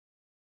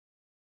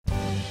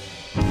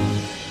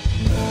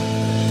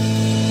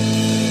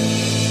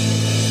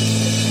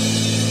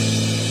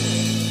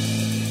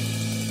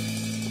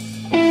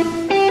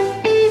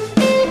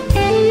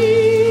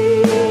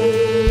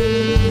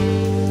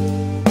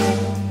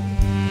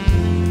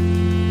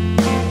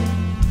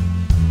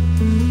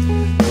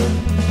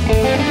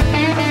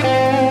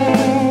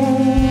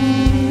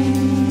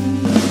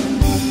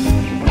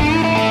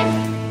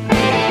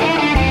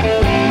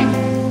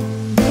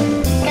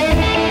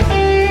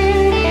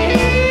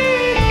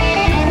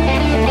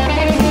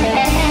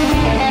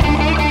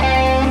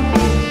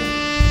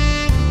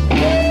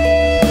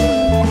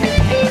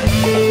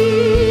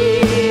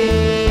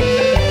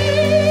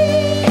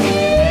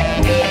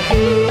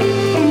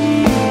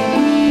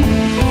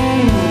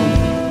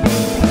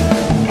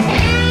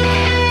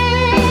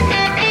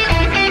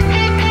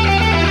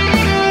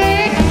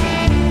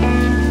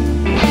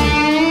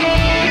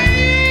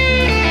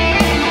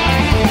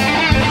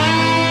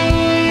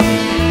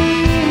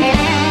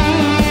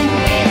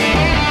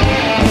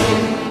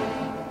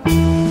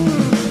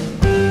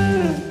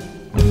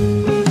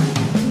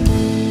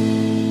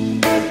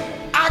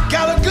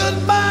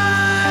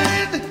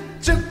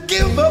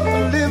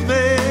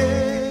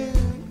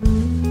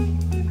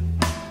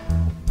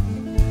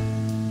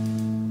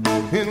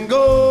and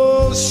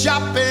go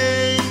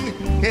shopping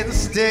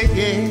instead.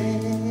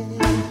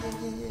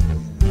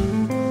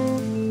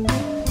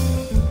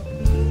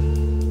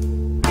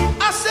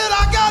 I said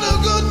I got a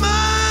good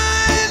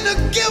mind to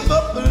give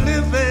up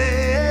living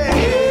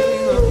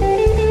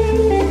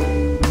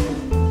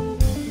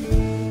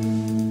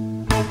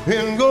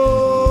and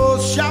go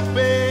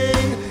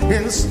shopping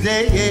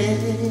instead.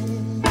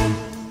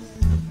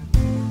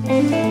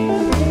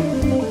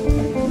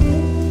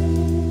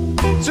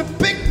 To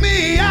pick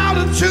me out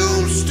a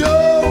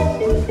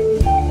tombstone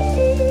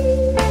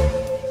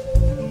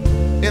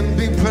and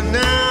be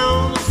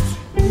pronounced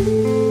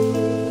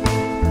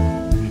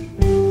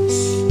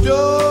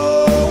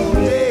stone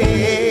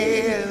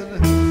dead.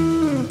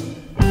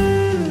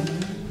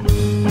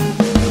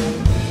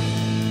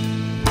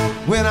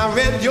 When I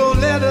read your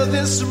letter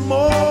this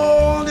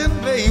morning,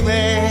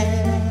 baby,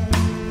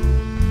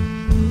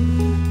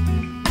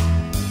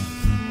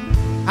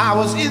 I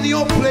was in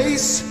your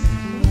place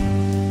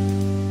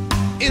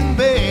in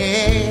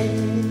bed.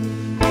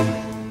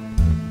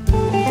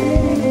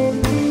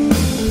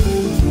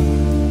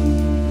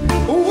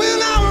 When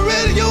I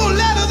read your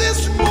letter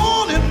this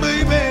morning,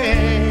 baby,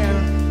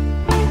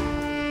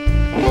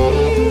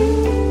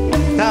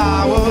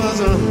 I was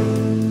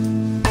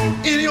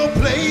in your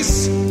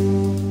place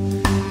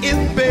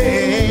in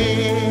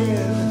bed.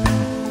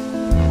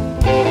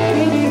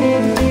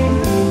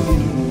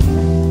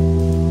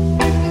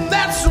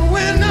 That's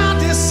when I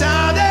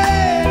decided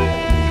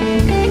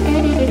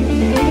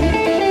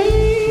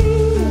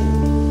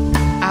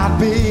I'd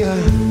be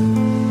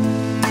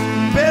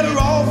better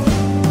off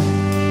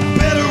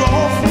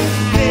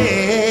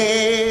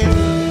dead.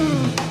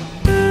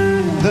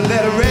 The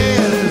letter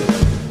read,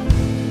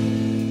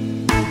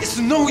 it's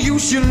no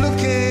use you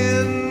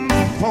looking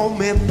for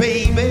me,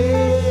 baby,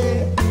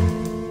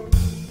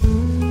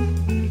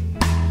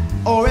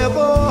 or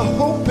ever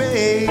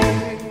hoping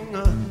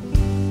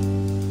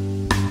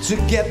to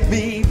get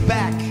me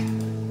back.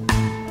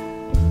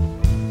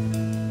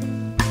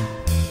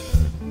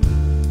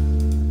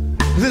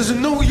 There's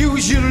no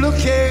use you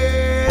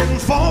looking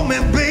for me,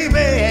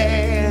 baby,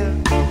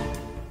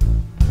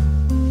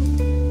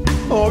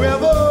 or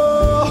ever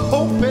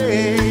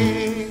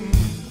hoping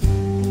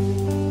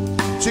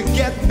to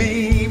get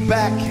me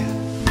back.